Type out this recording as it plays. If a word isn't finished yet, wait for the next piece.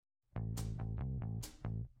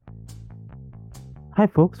Hi,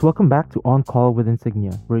 folks. Welcome back to On Call with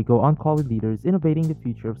Insignia, where we go on call with leaders innovating the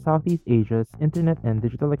future of Southeast Asia's internet and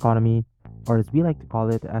digital economy, or as we like to call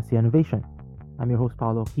it, ASEAN Innovation. I'm your host,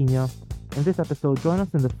 Paolo Aquino. In this episode, join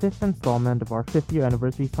us in the fifth installment of our fifth year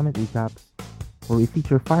anniversary summit recaps, where we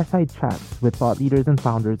feature fireside chats with thought leaders and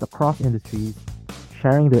founders across industries,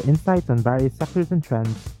 sharing their insights on various sectors and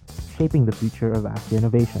trends shaping the future of ASEAN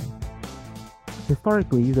Innovation.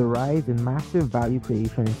 Historically, the rise in massive value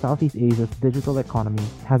creation in Southeast Asia's digital economy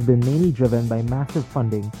has been mainly driven by massive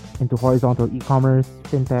funding into horizontal e-commerce,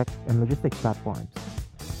 fintech, and logistics platforms.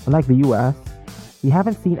 Unlike the US, we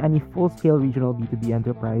haven't seen any full-scale regional B2B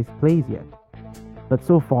enterprise plays yet. But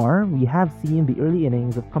so far, we have seen the early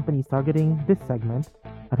innings of companies targeting this segment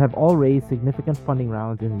that have all raised significant funding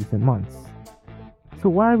rounds in recent months. So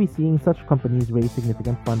why are we seeing such companies raise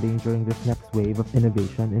significant funding during this next wave of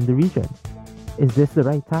innovation in the region? Is this the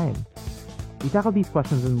right time? We tackle these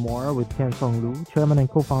questions and more with Tian Song Lu, chairman and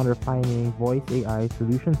co-founder of pioneering voice AI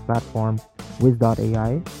solutions platform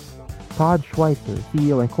Wiz.ai, Todd Schweitzer,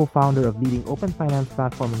 CEO and co-founder of leading open finance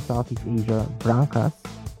platform in Southeast Asia, Brankas,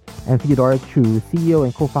 and Theodoric Chu, CEO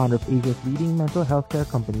and co-founder of Asia's leading mental health care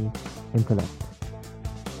company, Intellect.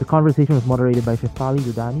 The conversation was moderated by Shefali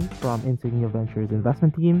Dudani from Insignia Ventures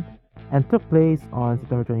investment team and took place on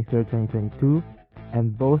September 23rd, 2022,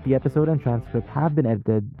 and both the episode and transcript have been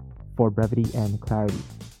edited for brevity and clarity.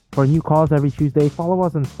 For new calls every Tuesday, follow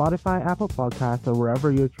us on Spotify, Apple Podcasts, or wherever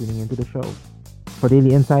you're tuning into the show. For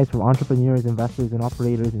daily insights from entrepreneurs, investors, and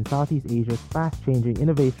operators in Southeast Asia's fast-changing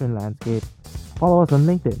innovation landscape, follow us on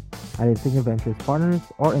LinkedIn at Insignia Ventures Partners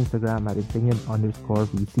or Instagram at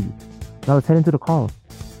Insignia_VC. Now let's head into the call.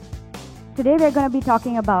 Today we're going to be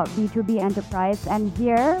talking about B2B enterprise, and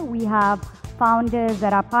here we have founders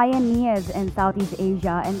that are pioneers in Southeast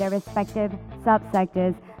Asia in their respective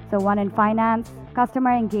subsectors. So one in finance,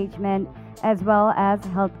 customer engagement, as well as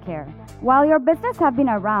healthcare. While your business have been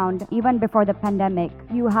around even before the pandemic,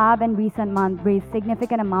 you have in recent months raised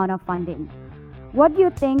significant amount of funding. What do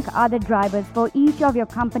you think are the drivers for each of your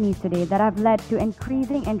companies today that have led to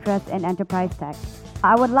increasing interest in enterprise tech?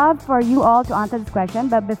 I would love for you all to answer this question,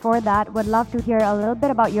 but before that, would love to hear a little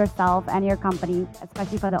bit about yourself and your company,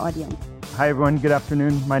 especially for the audience. Hi everyone, good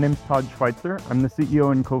afternoon. My name is Todd Schweitzer. I'm the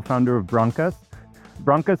CEO and co-founder of Brankas.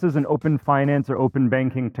 Brankas is an open finance or open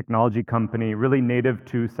banking technology company really native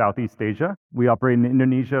to Southeast Asia. We operate in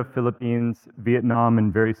Indonesia, Philippines, Vietnam,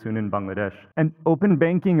 and very soon in Bangladesh. And open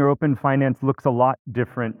banking or open finance looks a lot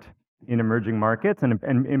different in emerging markets and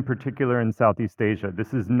in particular in Southeast Asia.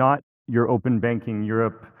 This is not your open banking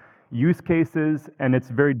Europe use cases, and it's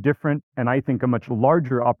very different and I think a much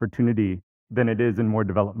larger opportunity than it is in more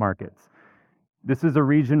developed markets. This is a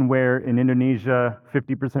region where in Indonesia,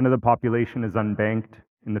 50% of the population is unbanked.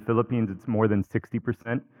 In the Philippines, it's more than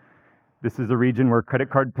 60%. This is a region where credit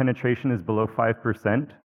card penetration is below 5%.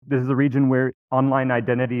 This is a region where online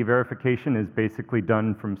identity verification is basically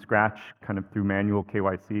done from scratch, kind of through manual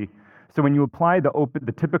KYC. So when you apply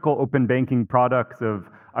the typical open banking products of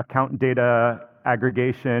account data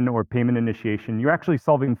aggregation or payment initiation, you're actually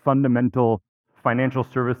solving fundamental financial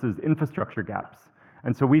services infrastructure gaps.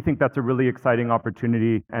 And so we think that's a really exciting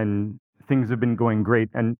opportunity and things have been going great.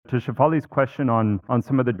 And to Shefali's question on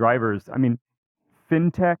some of the drivers, I mean,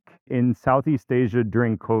 fintech in Southeast Asia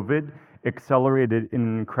during COVID accelerated in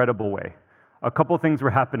an incredible way. A couple things were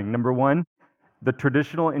happening. Number one, the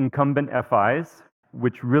traditional incumbent FIs,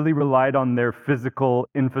 which really relied on their physical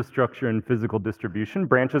infrastructure and physical distribution,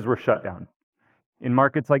 branches were shut down. In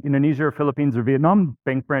markets like Indonesia or Philippines or Vietnam,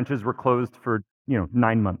 bank branches were closed for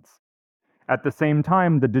 9 months. At the same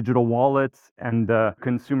time, the digital wallets and the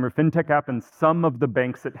consumer fintech app and some of the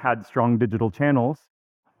banks that had strong digital channels,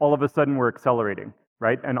 all of a sudden were accelerating,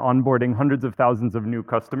 right? And onboarding hundreds of thousands of new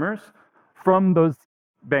customers from those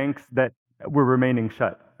banks that were remaining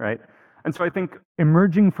shut, right? And so I think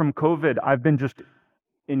emerging from COVID, I've been just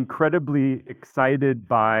incredibly excited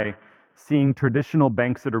by seeing traditional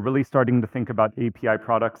banks that are really starting to think about API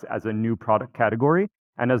products as a new product category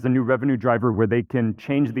and as a new revenue driver where they can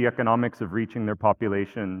change the economics of reaching their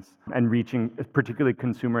populations and reaching particularly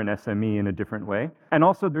consumer and SME in a different way. And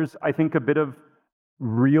also there's, I think, a bit of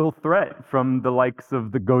real threat from the likes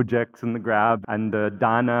of the Gojeks and the Grab and the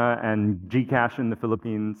Dana and GCash in the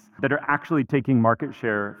Philippines that are actually taking market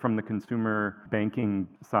share from the consumer banking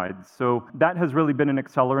side. So that has really been an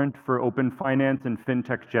accelerant for open finance and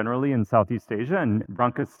fintech generally in Southeast Asia, and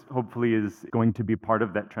Brankas hopefully is going to be part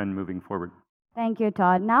of that trend moving forward. Thank you,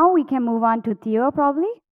 Todd. Now we can move on to Theo, probably.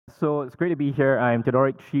 So it's great to be here. I'm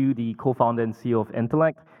Theodoric Chu, the co-founder and CEO of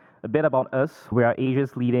Intellect. A bit about us. We are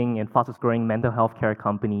Asia's leading and fastest growing mental health care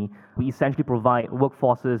company. We essentially provide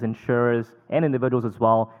workforces, insurers, and individuals as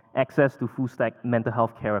well access to full stack mental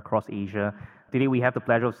health care across Asia. Today, we have the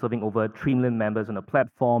pleasure of serving over 3 million members on the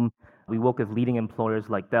platform. We work with leading employers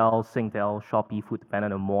like Dell, Singtel, Shopee,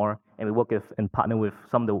 Foodpanda, and more. And we work with and partner with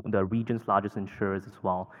some of the region's largest insurers as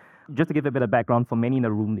well. Just to give a bit of background for many in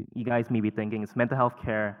the room, you guys may be thinking, is mental health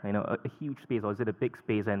care, a huge space, or is it a big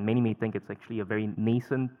space? And many may think it's actually a very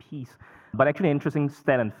nascent piece. But actually, an interesting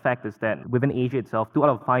stat and fact is that within Asia itself, 2 out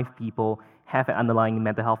of 5 people have an underlying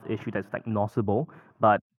mental health issue that's diagnosable,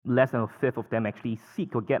 but less than a fifth of them actually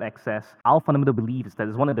seek or get access. Our fundamental belief is that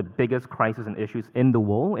it's one of the biggest crises and issues in the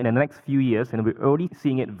world. And in the next few years, and we're already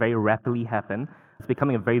seeing it very rapidly happen, it's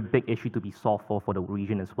becoming a very big issue to be solved for the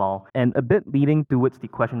region as well. And a bit leading towards the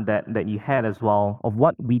question that you had as well, of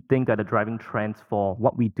what we think are the driving trends for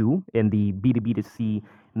what we do in the B2B2C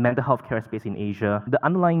mental health care space in Asia. The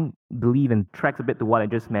underlying belief and tracks a bit to what I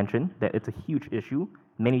just mentioned, that it's a huge issue.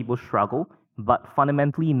 Many people struggle. But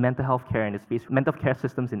fundamentally, mental health care in the space, mental health care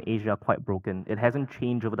systems in Asia are quite broken. It hasn't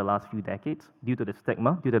changed over the last few decades due to the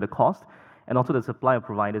stigma, due to the cost, and also the supply of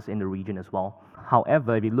providers in the region as well.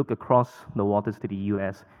 However, if you look across the waters to the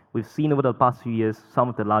US, we've seen over the past few years some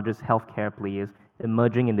of the largest healthcare players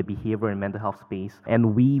emerging in the behavior and mental health space.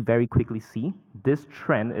 And we very quickly see this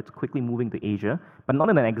trend, it's quickly moving to Asia, but not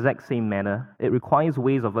in an exact same manner. It requires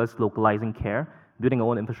ways of us localizing care, building our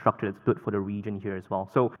own infrastructure that's built for the region here as well.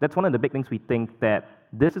 So that's one of the big things we think, that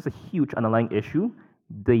this is a huge underlying issue.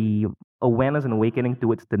 The awareness and awakening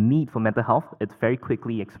towards the need for mental health, it's very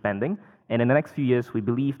quickly expanding. And in the next few years, we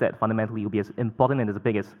believe that fundamentally it will be as important and as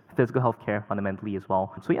big as physical healthcare fundamentally as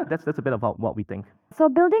well. So yeah, that's a bit about what we think. So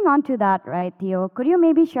building on to that, right, Theo, could you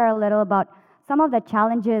maybe share a little about some of the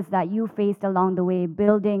challenges that you faced along the way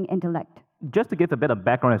building Intellect? Just to give a bit of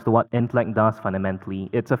background as to what Intellect does fundamentally,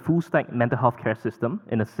 it's a full-stack mental health care system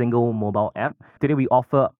in a single mobile app. Today we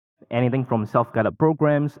offer anything from self-guided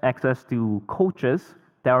programs, access to coaches,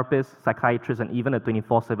 therapists, psychiatrists, and even a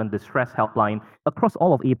 24/7 distress helpline across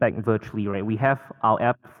all of APAC virtually, right? We have our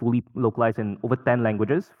app fully localized in over 10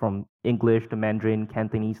 languages, from English to Mandarin,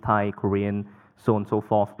 Cantonese, Thai, Korean, so on and so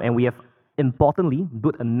forth. And we have importantly,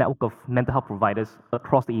 build a network of mental health providers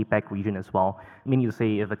across the APAC region as well. Meaning to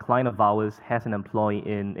say, if a client of ours has an employee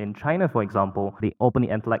in China, for example, they open the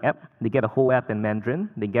Intellect app, they get a whole app in Mandarin,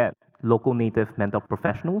 they get local native mental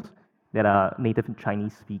professionals that are native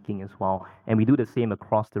Chinese speaking as well. And we do the same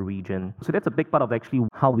across the region. So that's a big part of actually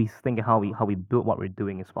how we think and how we build what we're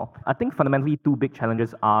doing as well. I think fundamentally 2 big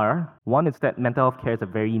challenges are, one is that mental health care is a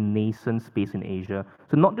very nascent space in Asia.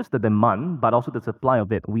 So not just the demand, but also the supply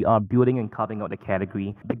of it. We are building and carving out the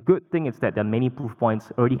category. The good thing is that there are many proof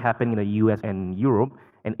points already happening in the US and Europe,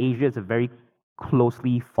 and Asia is a very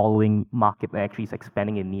closely following market that actually is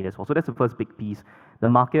expanding in need as well. So that's the first big piece. The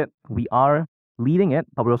market, we are leading it,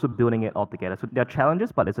 but we're also building it all together. So there are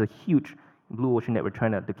challenges, but it's a huge blue ocean that we're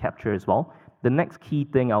trying to capture as well. The next key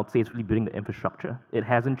thing I would say is really building the infrastructure. It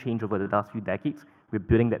hasn't changed over the last few decades. We're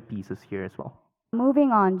building that pieces here as well.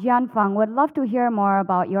 Moving on, Jianfeng, would love to hear more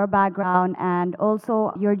about your background and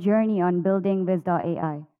also your journey on building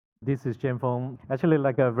Viz.ai. This is Jianfeng. Actually,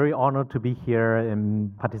 very honored to be here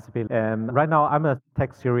and participate. And right now, I'm a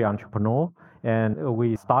tech serial entrepreneur, and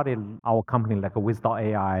we started our company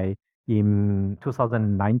Viz.ai in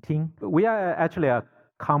 2019. We are actually a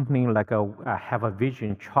company have a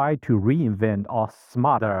vision, try to reinvent or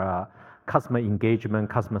smarter customer engagement,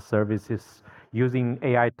 customer services using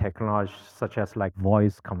AI technology such as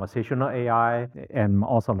voice conversational AI and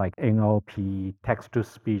also NLP, text to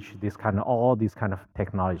speech, all these kind of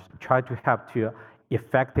technologies. Try to help to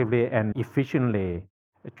effectively and efficiently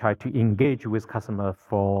try to engage with customer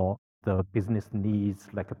for the business needs,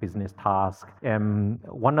 a business task. And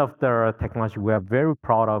one of the technology we are very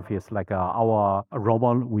proud of is our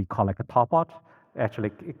robot we call a Talkbot.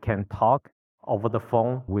 Actually, it can talk over the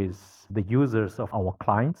phone with the users of our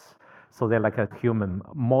clients. So they're like a human.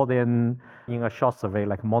 More than, in a short survey,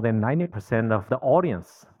 more than 90% of the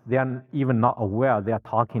audience, they are even not aware they are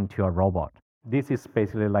talking to a robot. This is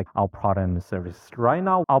basically our product and service. Right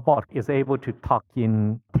now, our bot is able to talk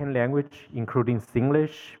in 10 languages, including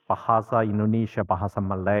Singlish, Bahasa Indonesia, Bahasa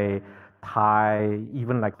Malay, Thai,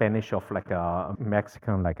 even Spanish of a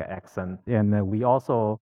Mexican accent. And we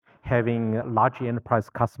also having large enterprise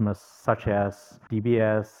customers such as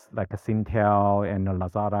DBS, Singtel and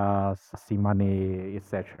Lazada, SeaMoney,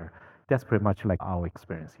 etc. That's pretty much our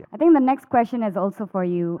experience here. I think the next question is also for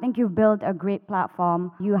you. I think you've built a great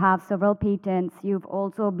platform. You have several patents. You've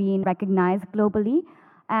also been recognized globally.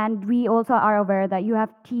 And we also are aware that you have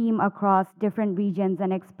team across different regions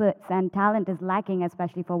and experts, and talent is lacking,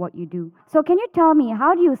 especially for what you do. So can you tell me,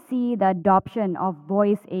 how do you see the adoption of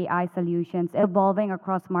voice AI solutions evolving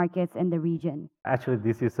across markets in the region? Actually,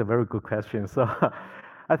 this is a very good question. So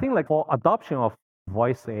I think like for adoption of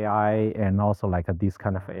voice AI and also like this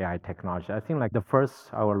kind of AI technology, I think like the first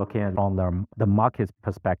I was looking at from the market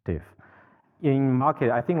perspective. In market,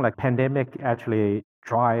 I think like pandemic actually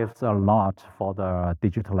drives a lot for the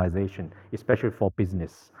digitalization, especially for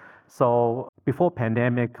business. So before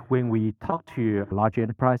pandemic, when we talk to large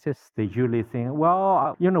enterprises, they usually think,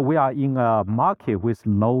 well, we are in a market with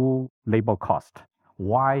low labor cost.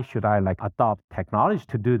 Why should I like adopt technology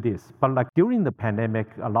to do this? But like during the pandemic,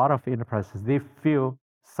 a lot of enterprises, they feel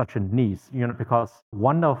such a need, because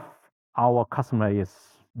one of our customer is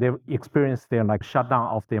they experienced their like shutdown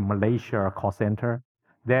of their Malaysia call center.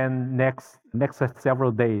 Then next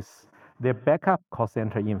several days, their backup call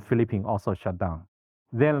center in Philippines also shut down.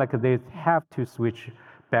 Then like they have to switch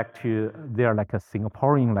back to their like a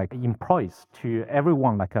Singaporean like employees to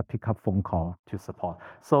everyone like a pick up phone call to support.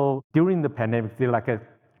 So during the pandemic, they like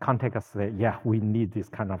contact us say, yeah, we need this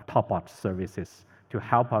kind of top-up services to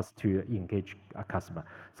help us to engage a customer.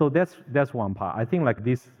 So that's one part. I think like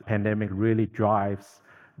this pandemic really drives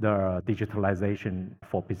the digitalization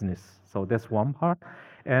for business. So that's one part.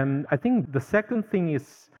 And I think the second thing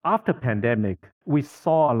is after pandemic, we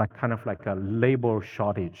saw like kind of like a labor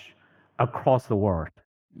shortage across the world.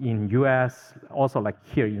 In US, also like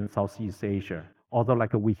here in Southeast Asia. Although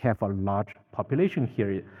like we have a large population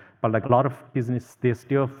here, but like a lot of business, they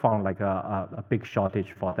still found like a big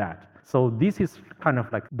shortage for that. So this is kind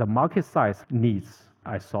of like the market size needs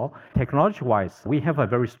I saw. Technology-wise, we have a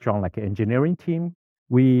very strong like engineering team.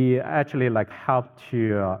 We actually like help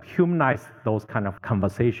to humanize those kind of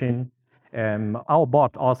conversation. And our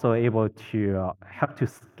bot also able to help to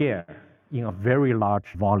scale in a very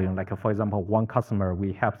large volume. Like for example, one customer,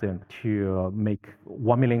 we help them to make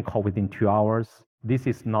 1 million call within 2 hours. This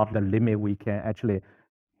is not the limit. We can actually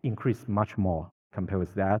increase much more compared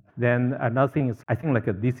with that. Then another thing is, I think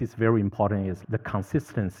like this is very important, is the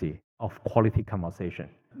consistency of quality conversation.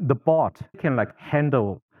 The bot can like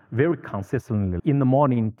handle very consistently in the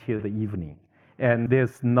morning till the evening. And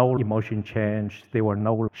there's no emotion change. There were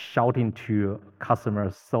no shouting to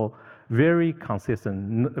customers. So very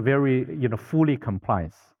consistent, very, fully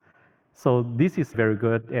compliance. So this is very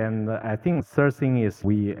good. And I think third thing is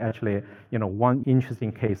we actually, one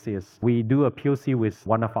interesting case is we do a POC with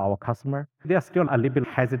one of our customer. They're still a little bit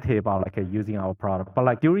hesitant about like using our product. But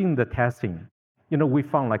like during the testing, we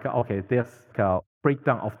found like, okay, there's a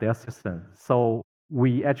breakdown of their system. So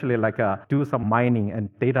we actually like do some mining and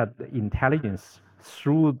data intelligence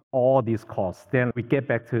through all these calls. Then we get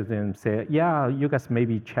back to them and say, yeah, you guys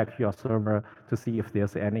maybe check your server to see if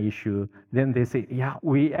there's any issue. Then they say, yeah,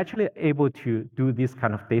 we actually able to do this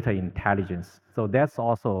kind of data intelligence. So that's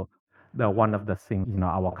also one of the things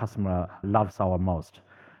our customer loves our most.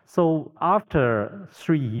 So after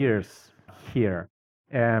 3 years here,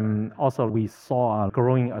 and also we saw a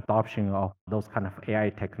growing adoption of those kind of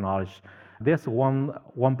AI technology. There's one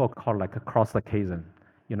book called like Across the Chasm,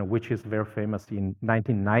 which is very famous in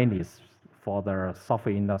 1990s for the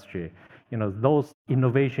software industry. Those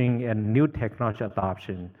innovation and new technology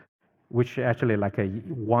adoption, which actually like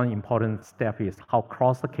one important step is how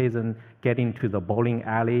Cross the Chasm get into the bowling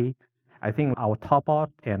alley. I think our top bot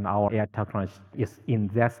and our AI technology is in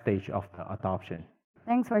that stage of the adoption.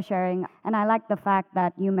 Thanks for sharing. And I like the fact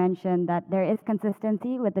that you mentioned that there is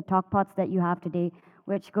consistency with the talkpots that you have today,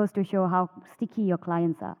 which goes to show how sticky your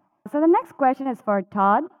clients are. So the next question is for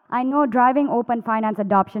Todd. I know driving open finance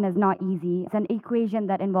adoption is not easy. It's an equation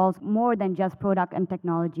that involves more than just product and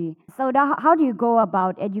technology. So how do you go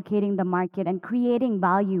about educating the market and creating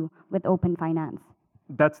value with open finance?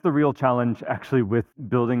 That's the real challenge actually with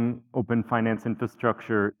building open finance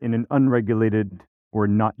infrastructure in an unregulated or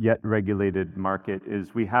not yet regulated market,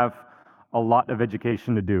 is we have a lot of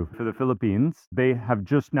education to do. For the Philippines, they have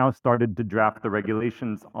just now started to draft the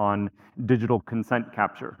regulations on digital consent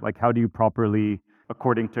capture. Like how do you properly,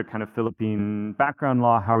 according to kind of Philippine background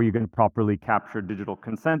law, how are you going to properly capture digital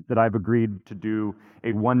consent that I've agreed to do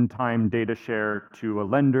a one-time data share to a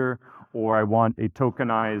lender, or I want a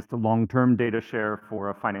tokenized long-term data share for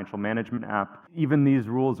a financial management app. Even these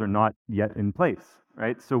rules are not yet in place,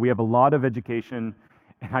 right? So we have a lot of education,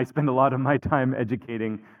 and I spend a lot of my time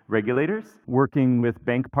educating regulators, working with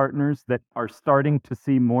bank partners that are starting to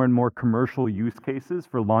see more and more commercial use cases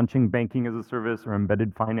for launching banking as a service or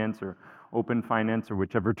embedded finance open finance, or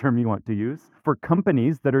whichever term you want to use. For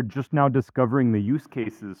companies that are just now discovering the use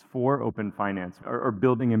cases for open finance or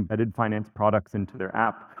building embedded finance products into their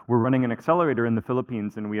app, we're running an accelerator in the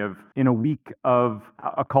Philippines, and we have, in a week of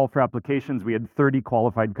a call for applications, we had 30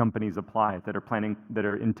 qualified companies apply that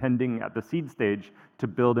are intending at the seed stage to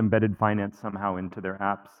build embedded finance somehow into their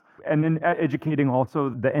apps. And then educating also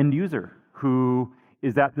the end user who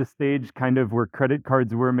is at the stage kind of where credit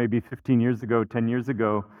cards were maybe 15 years ago, 10 years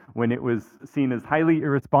ago, when it was seen as highly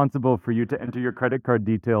irresponsible for you to enter your credit card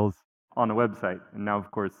details on a website. And now, of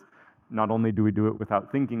course, not only do we do it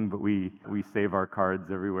without thinking, but we save our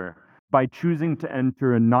cards everywhere. By choosing to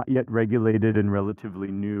enter a not yet regulated and relatively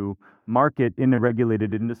new market in a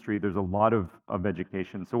regulated industry, there's a lot of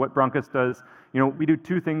education. So what Broncos does, we do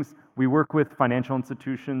two things. We work with financial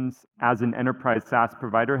institutions as an enterprise SaaS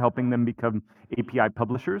provider, helping them become API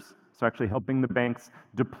publishers. So actually helping the banks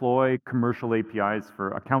deploy commercial APIs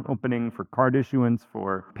for account opening, for card issuance,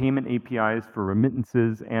 for payment APIs, for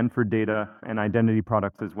remittances, and for data and identity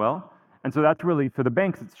products as well. And so that's really, for the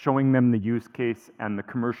banks, it's showing them the use case and the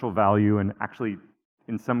commercial value, and actually,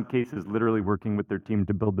 in some cases, literally working with their team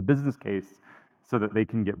to build the business case so that they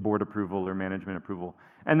can get board approval or management approval.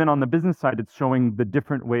 And then on the business side, it's showing the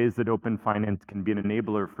different ways that open finance can be an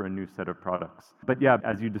enabler for a new set of products. But yeah,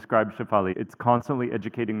 as you described, Shefali, it's constantly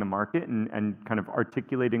educating the market and kind of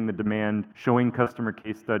articulating the demand, showing customer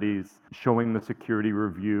case studies, showing the security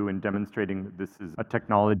review, and demonstrating that this is a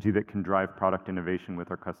technology that can drive product innovation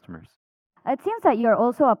with our customers. It seems that you're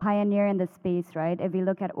also a pioneer in this space, right? If we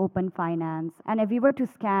look at open finance, and if we were to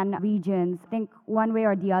scan regions, I think one way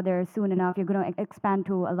or the other, soon enough, you're going to expand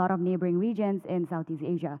to a lot of neighboring regions in Southeast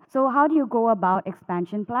Asia. So how do you go about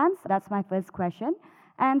expansion plans? That's my first question.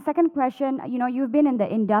 And second question, you've been in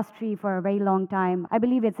the industry for a very long time. I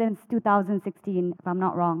believe it's since 2016, if I'm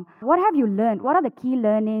not wrong. What have you learned? What are the key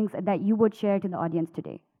learnings that you would share to the audience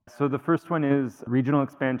today? So the first one is regional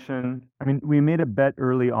expansion. I mean, we made a bet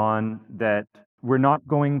early on that we're not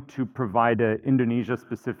going to provide an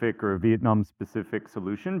Indonesia-specific or a Vietnam-specific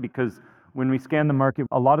solution, because when we scan the market,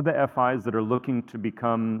 a lot of the FIs that are looking to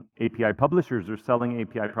become API publishers or selling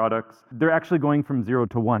API products, they're actually going from 0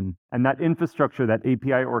 to 1. And that infrastructure, that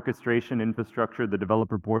API orchestration infrastructure, the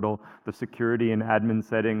developer portal, the security and admin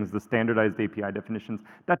settings, the standardized API definitions,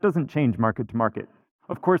 that doesn't change market to market.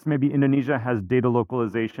 Of course, maybe Indonesia has data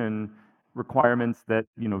localization requirements that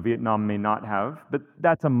Vietnam may not have, but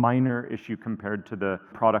that's a minor issue compared to the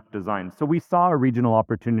product design. So we saw a regional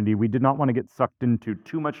opportunity. We did not want to get sucked into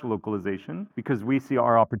too much localization, because we see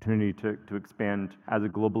our opportunity to expand as a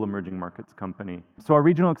global emerging markets company. So our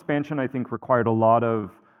regional expansion, I think, required a lot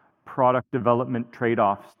of product development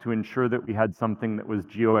trade-offs to ensure that we had something that was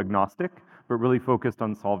geo-agnostic, but really focused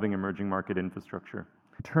on solving emerging market infrastructure.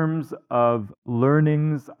 In terms of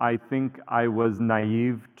learnings, I think I was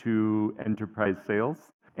naive to enterprise sales.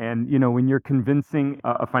 And when you're convincing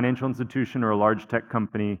a financial institution or a large tech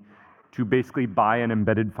company to basically buy an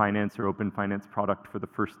embedded finance or open finance product for the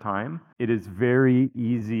first time, it is very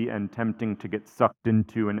easy and tempting to get sucked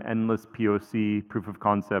into an endless POC, proof of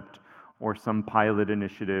concept, or some pilot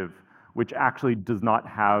initiative, which actually does not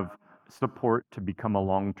have support to become a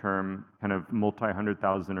long-term kind of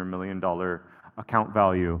multi-$100,000 or $1 million account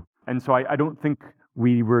value. And so I don't think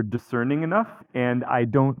we were discerning enough, and I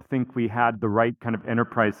don't think we had the right kind of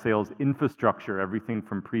enterprise sales infrastructure, everything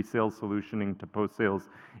from pre-sales solutioning to post-sales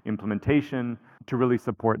implementation, to really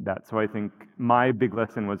support that. So I think my big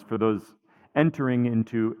lesson was, for those entering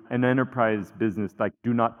into an enterprise business,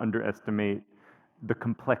 do not underestimate the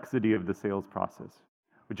complexity of the sales process.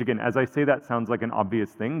 Which, again, as I say, that sounds like an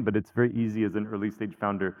obvious thing, but it's very easy as an early stage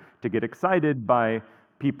founder to get excited by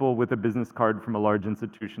people with a business card from a large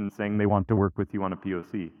institution saying they want to work with you on a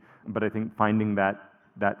POC. But I think finding that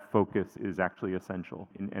focus is actually essential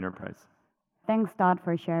in enterprise. Thanks, Todd,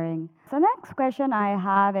 for sharing. So next question I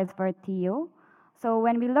have is for Theo. So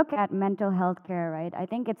when we look at mental health care, right, I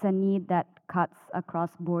think it's a need that cuts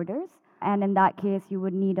across borders. And in that case, you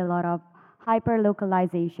would need a lot of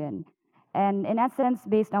hyper-localization. And in essence,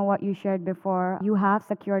 based on what you shared before, you have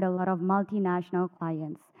secured a lot of multinational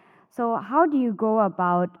clients. So how do you go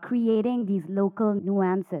about creating these local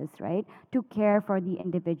nuances, right, to care for the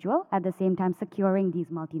individual, at the same time securing these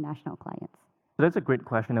multinational clients? So that's a great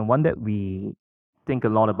question, and one that we think a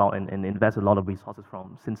lot about and invest a lot of resources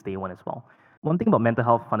from since day one as well. One thing about mental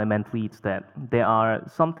health fundamentally is that there are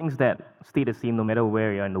some things that stay the same no matter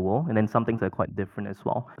where you are in the world, and then some things that are quite different as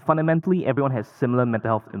well. Fundamentally, everyone has similar mental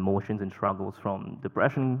health emotions and struggles, from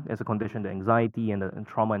depression as a condition to anxiety and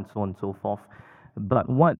trauma and so on and so forth. But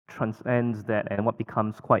what transcends that and what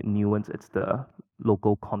becomes quite nuanced, it's the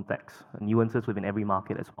local context, nuances within every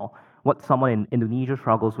market as well. What someone in Indonesia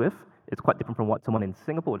struggles with is quite different from what someone in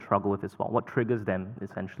Singapore would struggle with as well. What triggers them,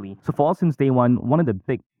 essentially. So for us, since day one of the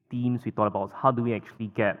big themes we thought about was how do we actually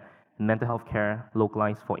get mental health care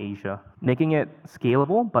localized for Asia, making it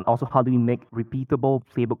scalable, but also how do we make repeatable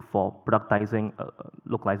playbook for productizing,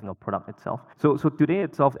 localizing a product itself. So today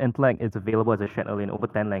itself, Intellect is available, as I shared earlier, in over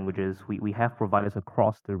 10 languages. We have providers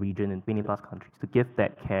across the region in 20 plus countries to give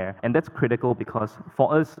that care. And that's critical because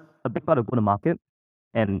for us, a big part of go-to-market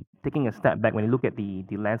and taking a step back, when you look at the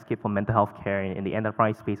landscape for mental health care in the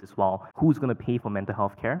enterprise space as well, who's going to pay for mental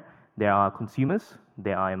health care? There are consumers,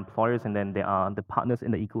 there are employers, and then there are the partners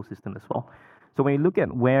in the ecosystem as well. So when you look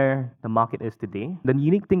at where the market is today, the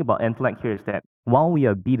unique thing about Intellect here is that while we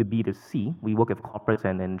are B2B2C, we work with corporates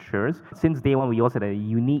and insurers. Since day one, we also had a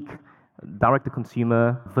unique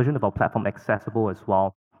direct-to-consumer version of our platform accessible as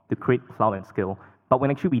well to create cloud and scale. But when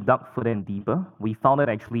actually we dug further and deeper, we found that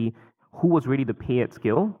actually who was ready to pay at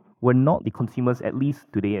scale were not the consumers, at least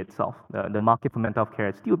today itself. The market for mental health care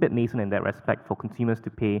is still a bit nascent in that respect for consumers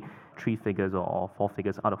to pay 3 figures or 4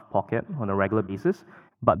 figures out of pocket on a regular basis.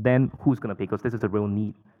 But then who's going to pay? Because this is a real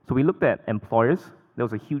need. So we looked at employers. There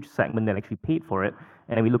was a huge segment that actually paid for it.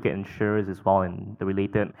 And then we look at insurers as well and the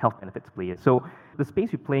related health benefits players. So the space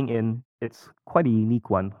we're playing in, it's quite a unique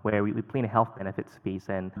one where we play in a health benefits space,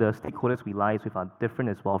 and the stakeholders we liaise with are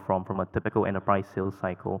different as well from a typical enterprise sales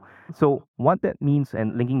cycle. So what that means,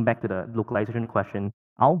 and linking back to the localization question,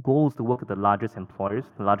 our goal is to work with the largest employers,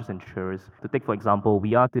 the largest insurers. To take, for example,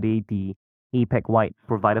 we are today the APAC-wide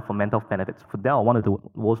provider for mental health benefits. For Dell, one of the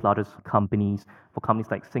world's largest companies, for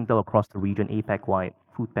companies like Singtel across the region, APAC-wide,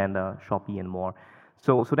 Foodpanda, Shopee, and more.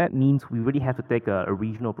 So that means we really have to take a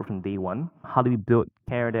regional approach from day one. How do we build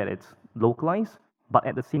care that it's localized, but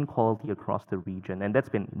at the same quality across the region? And that's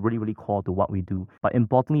been really, really core to what we do. But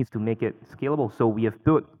importantly is to make it scalable. So we have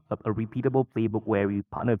built a repeatable playbook where we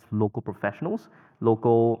partner with local professionals,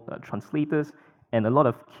 local translators, and a lot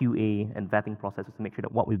of QA and vetting processes to make sure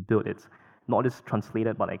that what we've built, it's not just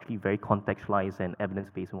translated, but actually very contextualized and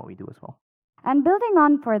evidence-based in what we do as well. And building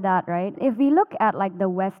on for that, right? If we look at like the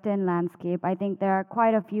Western landscape, I think there are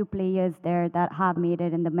quite a few players there that have made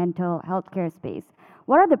it in the mental health care space.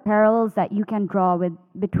 What are the parallels that you can draw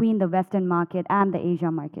between the Western market and the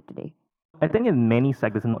Asia market today? I think in many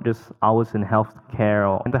sectors, not just ours in healthcare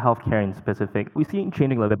or mental health care in specific, we see it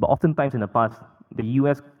changing a little bit, but oftentimes in the past, the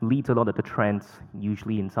US leads a lot of the trends,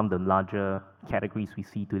 usually in some of the larger categories we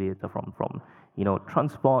see today, from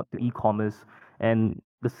transport to e-commerce. And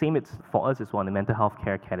the same it's for us as well in the mental health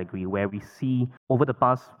care category, where we see over the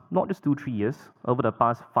past, not just 2-3 years, over the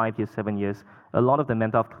past 5 years, 7 years, a lot of the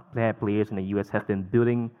mental health care players in the US have been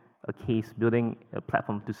building a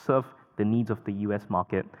platform to serve the needs of the US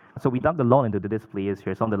market. So we dug a lot into these players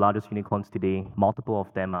here. Some of the largest unicorns today, multiple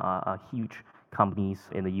of them are huge companies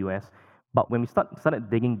in the US. But when we started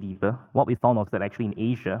digging deeper, what we found was that actually in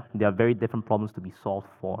Asia, there are very different problems to be solved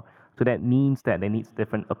for. So that means that there needs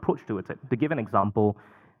different approach to it. To give an example,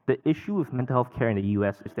 the issue with mental health care in the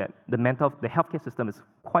US is that the healthcare system is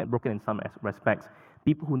quite broken in some respects.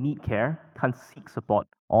 People who need care can't seek support,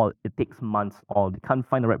 or it takes months, or they can't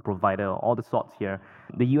find the right provider, or all the sorts here.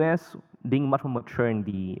 The US, being much more mature in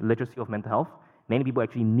the literacy of mental health, many people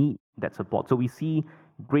actually need that support. So we see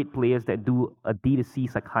great players that do a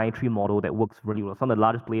D2C psychiatry model that works really well. Some of the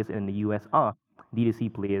largest players in the US are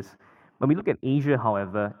D2C players. When we look at Asia,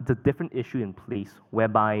 however, it's a different issue in place,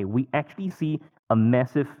 whereby we actually see a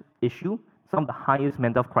massive issue, some of the highest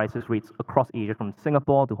mental health crisis rates across Asia, from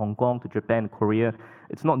Singapore to Hong Kong to Japan, Korea.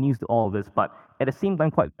 It's not news to all of us, but at the same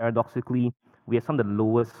time, quite paradoxically, we have some of the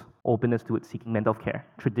lowest openness to it seeking mental health care,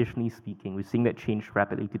 traditionally speaking. We're seeing that change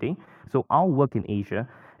rapidly today. So our work in Asia,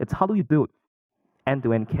 it's how do we build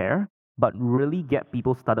end-to-end care, but really get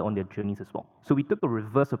people started on their journeys as well. So we took a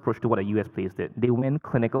reverse approach to what the US players did. They went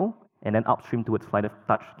clinical and then upstream towards lighter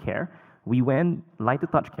touch care. We went lighter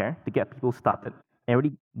touch care to get people started and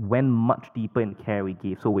really went much deeper in care we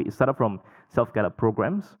gave. So we started from self-guided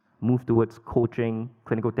programs, moved towards coaching,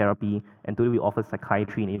 clinical therapy, and today we offer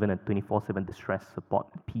psychiatry and even a 24/7 distress support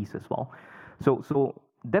piece as well. So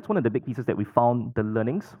that's one of the big pieces that we found, the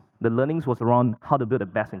learnings. The learnings was around how to build a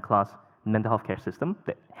best-in-class mental health care system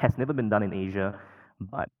that has never been done in Asia.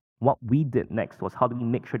 But what we did next was how do we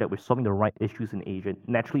make sure that we're solving the right issues in Asia.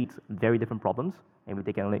 Naturally, it's very different problems, and we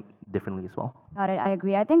take it differently as well. Got it, I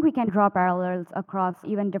agree. I think we can draw parallels across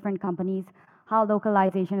even different companies, how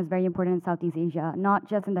localization is very important in Southeast Asia, not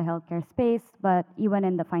just in the healthcare space, but even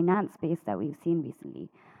in the finance space that we've seen recently.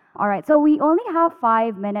 All right, so we only have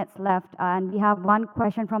 5 minutes left, and we have one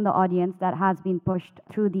question from the audience that has been pushed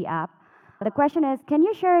through the app. The question is, can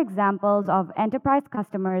you share examples of enterprise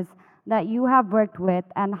customers that you have worked with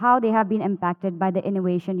and how they have been impacted by the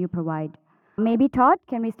innovation you provide? Maybe Todd,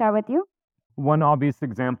 can we start with you? One obvious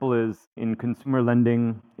example is in consumer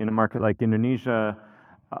lending in a market like Indonesia,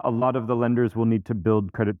 a lot of the lenders will need to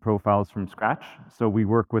build credit profiles from scratch. So we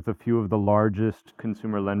work with a few of the largest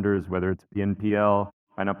consumer lenders, whether it's BNPL,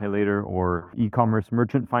 Buy Now Pay Later, or e-commerce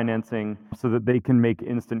merchant financing, so that they can make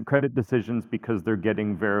instant credit decisions because they're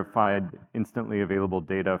getting verified, instantly available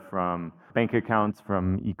data from bank accounts,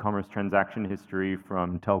 from e-commerce transaction history,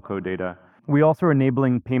 from telco data. We also are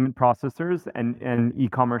enabling payment processors and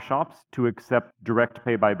e-commerce shops to accept direct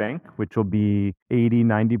pay by bank, which will be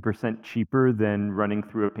 80-90% cheaper than running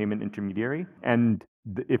through a payment intermediary. And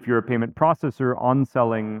if you're a payment processor on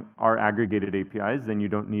selling our aggregated APIs, then you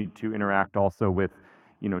don't need to interact also with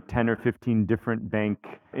 10 or 15 different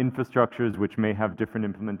bank infrastructures, which may have different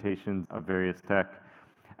implementations of various tech.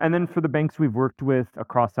 And then for the banks we've worked with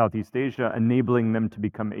across Southeast Asia, enabling them to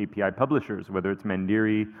become API publishers, whether it's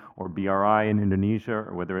Mandiri or BRI in Indonesia,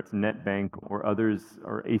 or whether it's NetBank or others,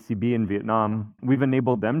 or ACB in Vietnam. We've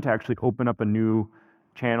enabled them to actually open up a new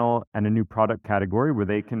channel and a new product category where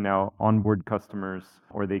they can now onboard customers,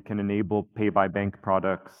 or they can enable pay by bank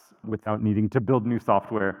products without needing to build new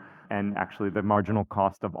software. And actually the marginal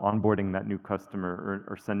cost of onboarding that new customer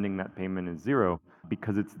or sending that payment is zero,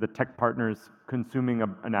 because it's the tech partners consuming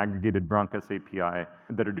an aggregated Brankas API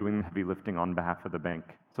that are doing the heavy lifting on behalf of the bank.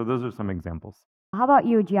 So those are some examples. How about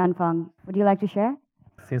you, Jianfeng? Would you like to share?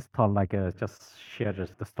 Since Todd just shared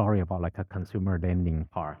the story about a consumer lending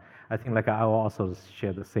part, I think I will also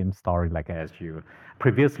share the same story as you.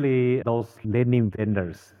 Previously, those lending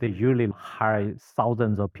vendors, they usually hire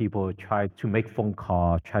thousands of people, try to make phone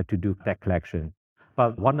calls, try to do debt collection.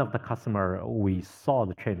 But one of the customer we saw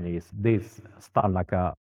the trend is they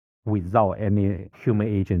start without any human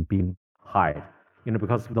agent being hired.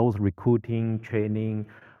 Because those recruiting, training,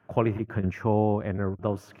 quality control, and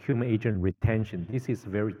those human agent retention, this is a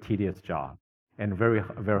very tedious job and very,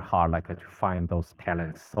 very hard to find those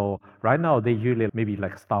talents. So right now they usually maybe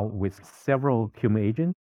start with several human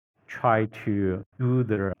agents, try to do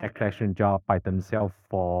their debt collection job by themselves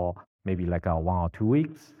for maybe 1 or 2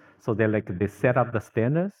 weeks. So they set up the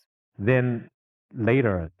standards. Then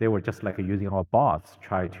later they were just using our bots,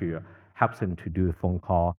 try to help them to do the phone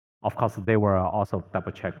call. Of course, they were also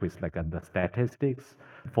double check with the statistics.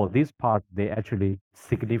 For this part, they actually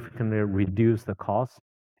significantly reduce the cost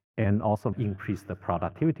and also increase the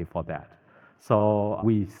productivity for that. So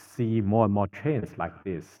we see more and more trends like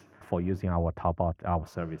this for using our Taobao, our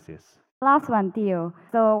services. Last one, Theo.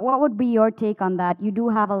 So what would be your take on that? You do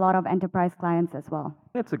have a lot of enterprise clients as well.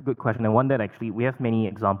 That's a good question, and one that actually we have many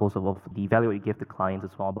examples of the value we give to clients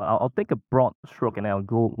as well. But I'll take a broad stroke and I'll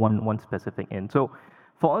go one specific in. So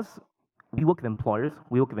for us, we work with employers,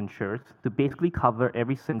 we work with insurers to basically cover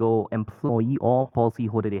every single employee or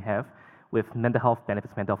policyholder they have with mental health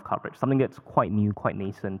benefits, mental health coverage, something that's quite new, quite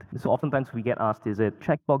nascent. So oftentimes we get asked, is it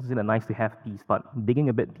checkbox, is it a nice to have piece? But digging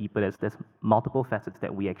a bit deeper, there's multiple facets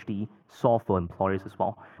that we actually solve for employers as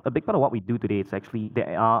well. A big part of what we do today is actually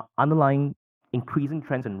there are underlying increasing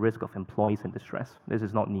trends and risk of employees in distress. This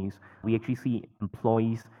is not news. We actually see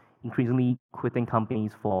employees increasingly quitting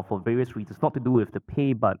companies for various reasons, not to do with the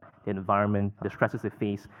pay, but the environment, the stresses they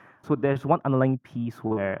face. So there's one underlying piece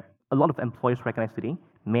where a lot of employers recognize today,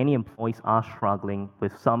 many employees are struggling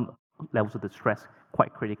with some levels of distress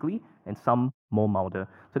quite critically and some more milder.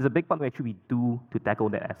 So there's a big part we actually do to tackle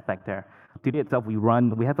that aspect there. Today itself, we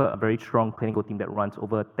have a very strong clinical team that runs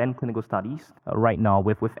over 10 clinical studies right now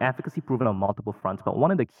with efficacy proven on multiple fronts. But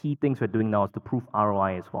one of the key things we're doing now is to prove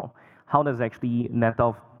ROI as well. How does actually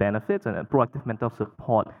mental health benefits and proactive mental health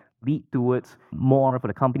support lead towards more honor for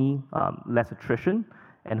the company, less attrition,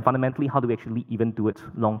 and fundamentally, how do we actually lead even towards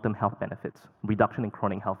long-term health benefits, reduction in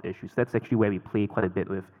chronic health issues? That's actually where we play quite a bit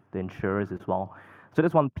with the insurers as well. So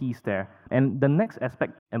that's one piece there. And the next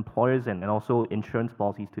aspect, employers and also insurance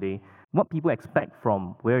policies today, what people expect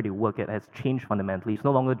from where they work at has changed fundamentally. It's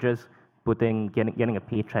no longer just getting a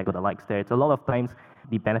paycheck or the likes there. It's a lot of times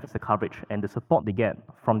the benefits, the coverage, and the support they get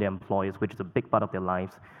from their employers, which is a big part of their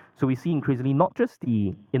lives. So we see increasingly not just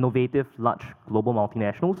the innovative, large global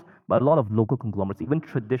multinationals, but a lot of local conglomerates, even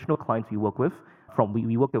traditional clients we work with.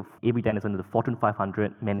 We work with Avery Dennison, the Fortune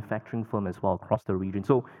 500 manufacturing firm as well across the region.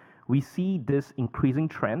 So we see this increasing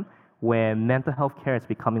trend where mental health care is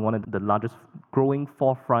becoming one of the largest growing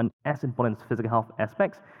forefront, as important as physical health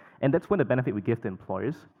aspects. And that's when the benefit we give to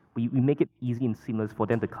employers. We make it easy and seamless for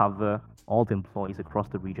them to cover all the employees across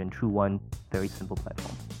the region through one very simple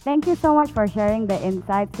platform. Thank you so much for sharing the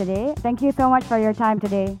insights today. Thank you so much for your time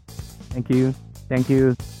today. Thank you. Thank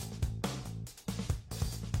you.